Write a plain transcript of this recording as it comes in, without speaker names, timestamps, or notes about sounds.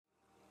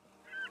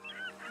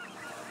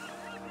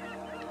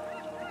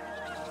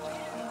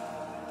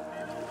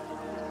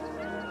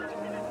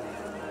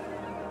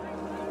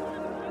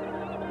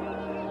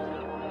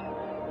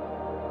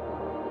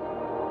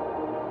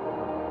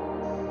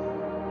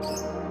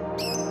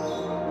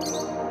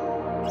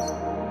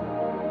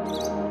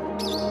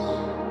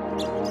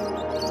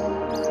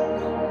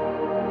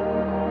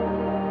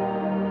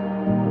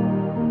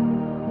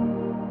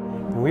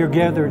we are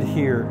gathered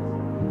here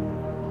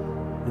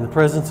in the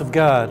presence of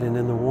God and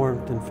in the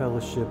warmth and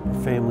fellowship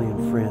of family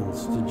and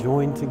friends to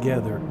join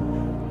together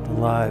the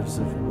lives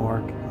of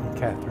Mark and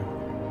Catherine.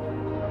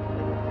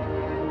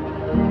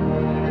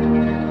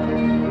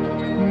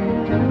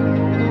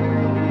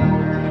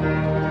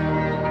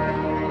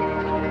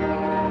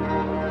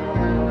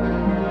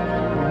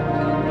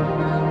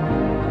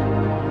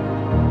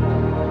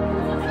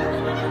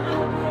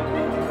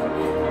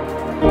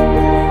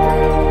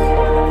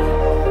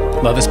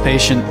 Love is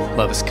patient,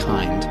 love is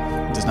kind.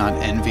 It does not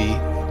envy,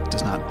 it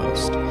does not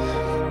boast.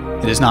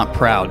 It is not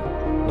proud.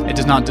 It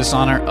does not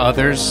dishonor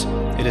others.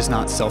 It is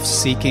not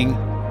self-seeking.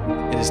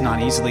 It is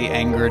not easily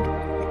angered.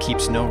 It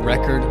keeps no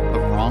record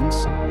of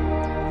wrongs.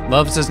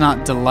 Love does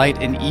not delight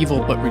in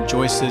evil, but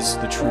rejoices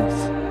the truth.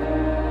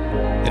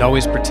 It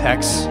always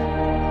protects,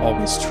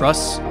 always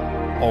trusts,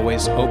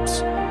 always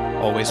hopes,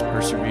 always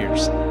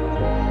perseveres.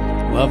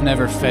 Love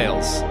never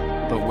fails,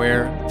 but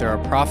where there are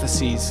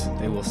prophecies,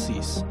 they will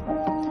cease.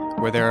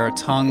 Where there are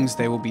tongues,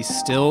 they will be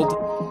stilled.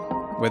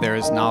 Where there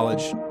is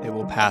knowledge, it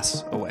will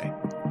pass away.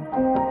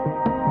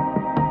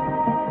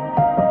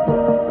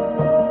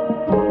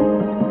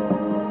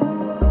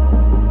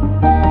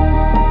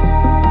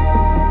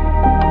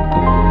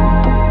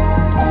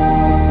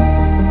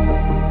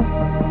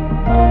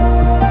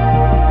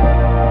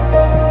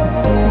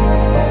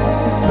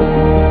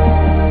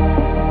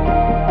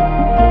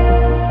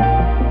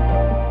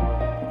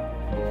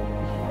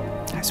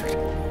 Hi, sweetie.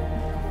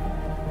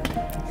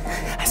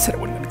 I said I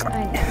wasn't going to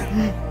cry.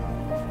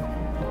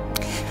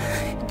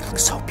 You look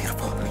so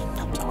beautiful.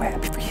 I'm so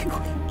happy for you.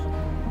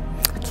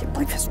 I can't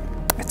believe it's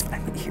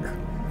finally here.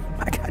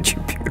 I got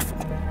you beautiful.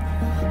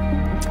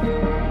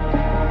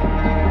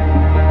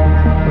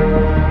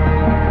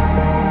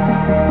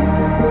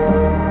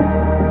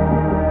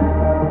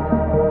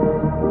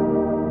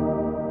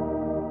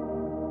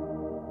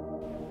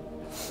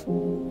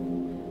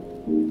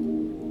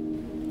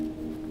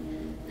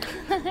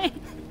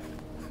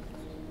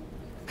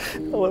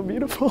 Hello,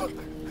 beautiful.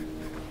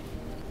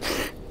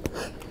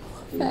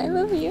 I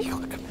love you. You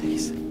look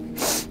amazing.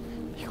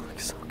 You look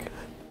so good.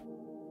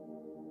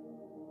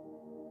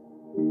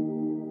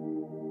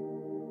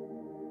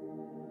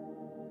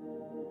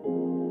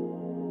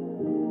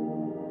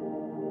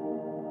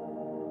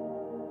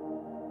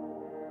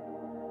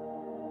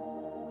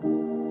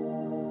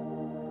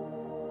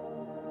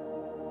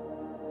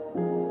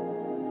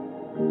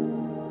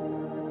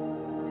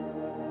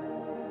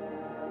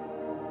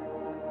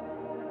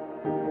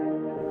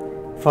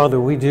 Father,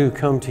 we do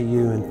come to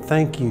you and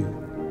thank you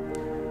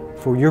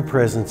for your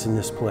presence in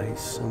this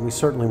place, and we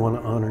certainly want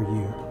to honor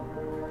you.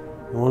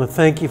 I want to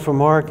thank you for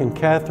Mark and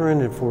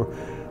Catherine and for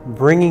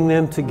bringing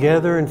them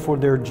together and for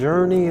their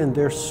journey and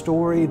their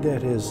story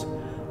that has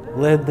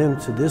led them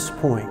to this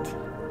point.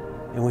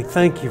 And we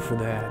thank you for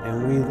that,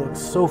 and we look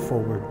so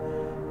forward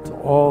to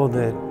all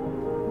that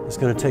is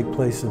going to take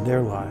place in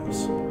their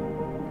lives.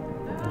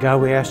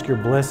 God, we ask your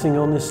blessing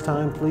on this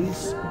time,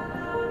 please,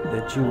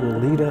 that you will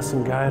lead us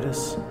and guide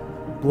us.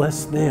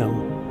 Bless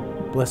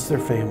them, bless their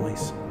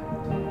families.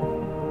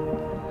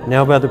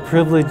 Now, by the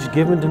privilege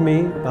given to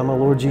me by my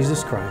Lord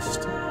Jesus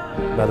Christ,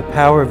 by the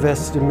power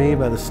vested in me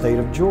by the state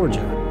of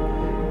Georgia,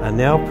 I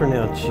now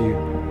pronounce you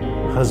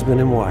husband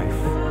and wife.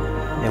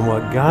 And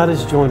what God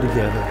has joined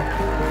together,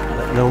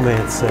 let no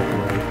man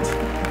separate.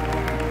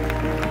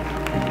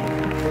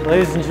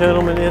 Ladies and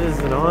gentlemen, it is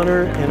an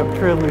honor and a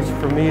privilege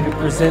for me to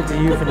present to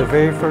you for the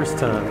very first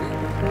time,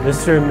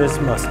 Mr. and Miss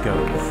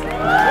Musgove.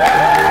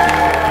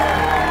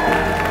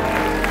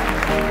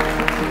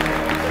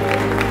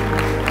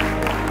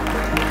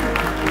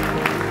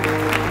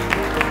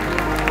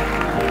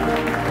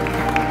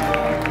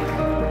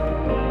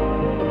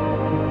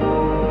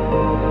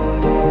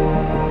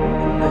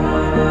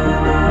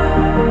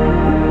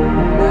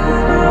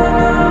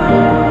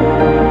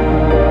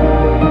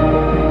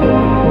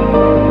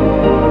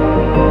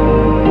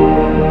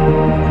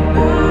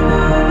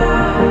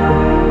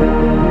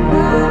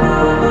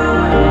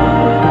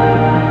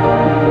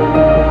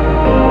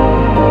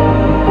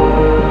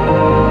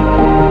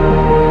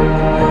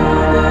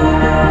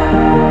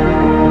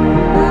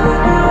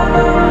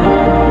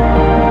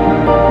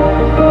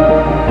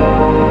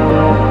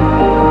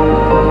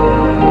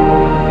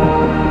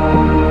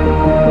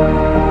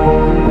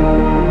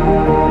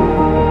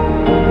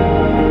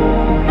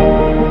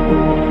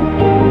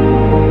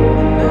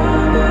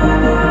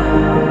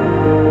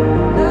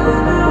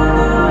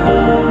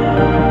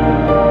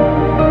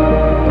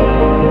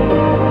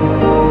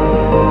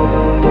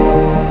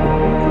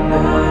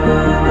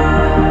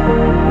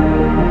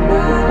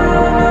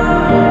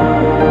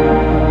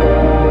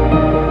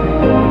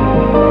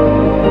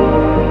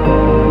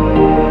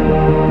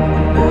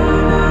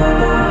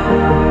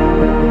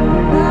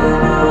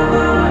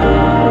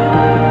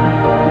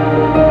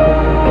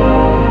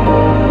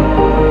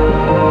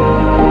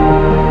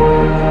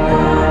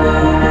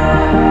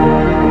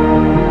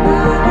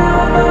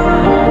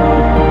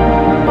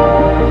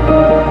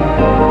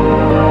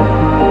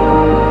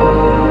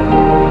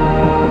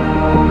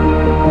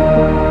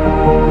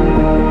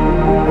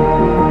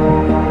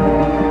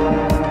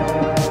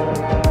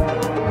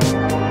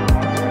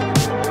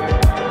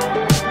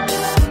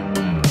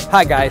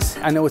 Hi guys,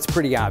 I know it's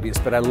pretty obvious,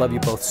 but I love you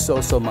both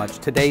so much.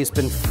 Today's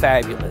been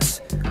fabulous.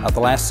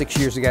 The last 6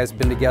 years you guys have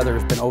been together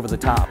has been over the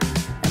top.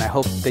 And I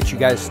hope that you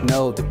guys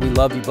know that we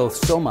love you both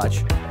so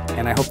much.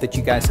 And I hope that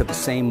you guys have the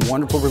same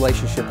wonderful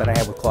relationship that I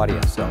have with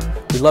Claudia. So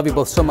we love you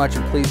both so much,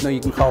 and please know you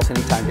can call us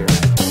anytime, dear.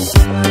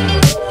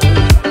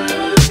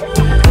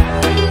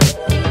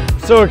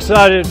 So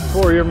excited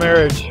for your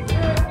marriage,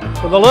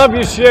 for the love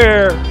you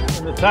share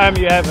and the time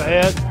you have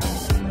ahead,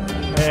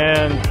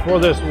 and for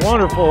this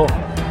wonderful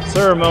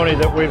ceremony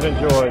that we've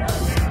enjoyed.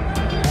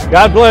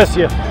 God bless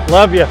you.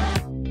 Love you.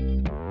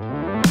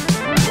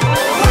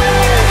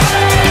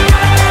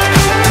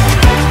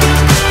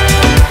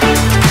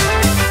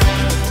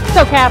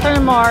 So Catherine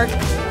and Mark,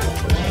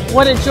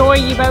 what a joy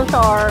you both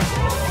are,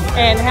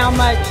 and how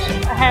much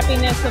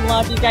happiness and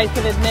love you guys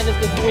have admitted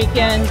this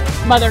weekend.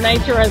 Mother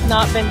Nature has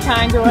not been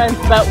kind to us,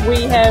 but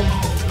we have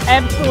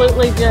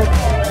absolutely just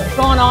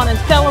gone on and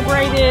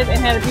celebrated and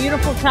had a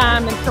beautiful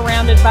time, and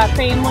surrounded by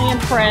family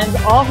and friends,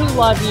 all who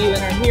love you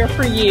and are here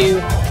for you.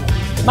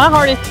 My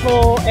heart is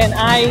full, and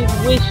I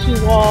wish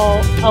you all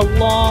a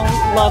long,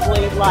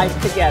 lovely life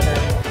together.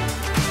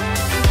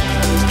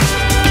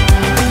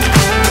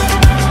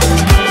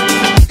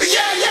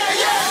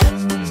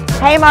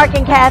 Hey Mark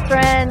and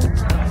Catherine,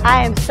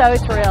 I am so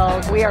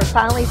thrilled. We are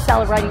finally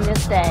celebrating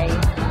this day.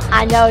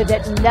 I know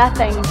that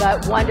nothing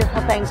but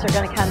wonderful things are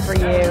going to come for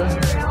you.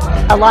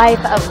 A life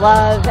of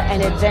love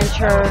and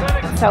adventure.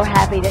 So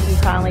happy that you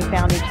finally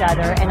found each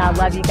other, and I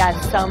love you guys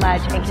so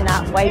much and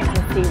cannot wait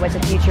to see what the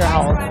future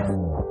holds.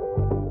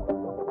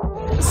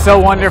 So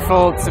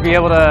wonderful to be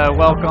able to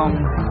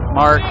welcome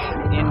Mark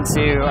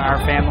into our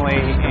family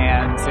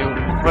and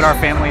to put our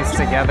families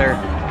together.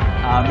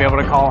 Be able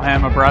to call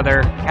him a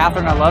brother.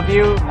 Catherine, I love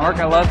you. Mark,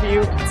 I love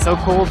you. It's so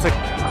cool to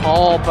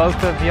call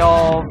both of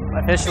y'all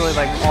officially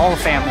like all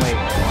family.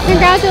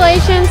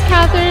 Congratulations,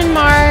 Catherine and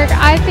Mark.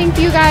 I think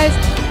you guys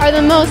are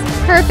the most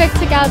perfect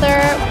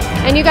together,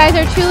 and you guys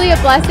are truly a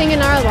blessing in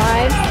our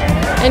lives.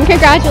 And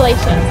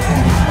congratulations.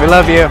 We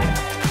love you.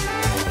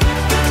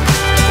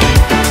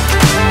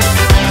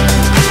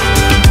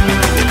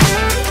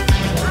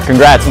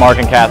 Congrats, Mark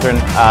and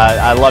Catherine.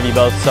 I love you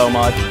both so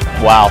much.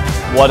 Wow,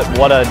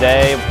 what a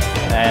day.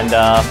 And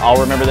I'll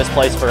remember this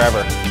place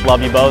forever.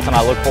 Love you both, and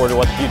I look forward to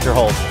what the future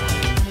holds.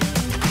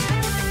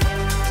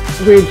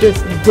 We're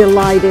just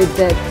delighted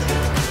that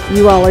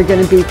you all are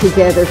going to be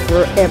together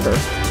forever.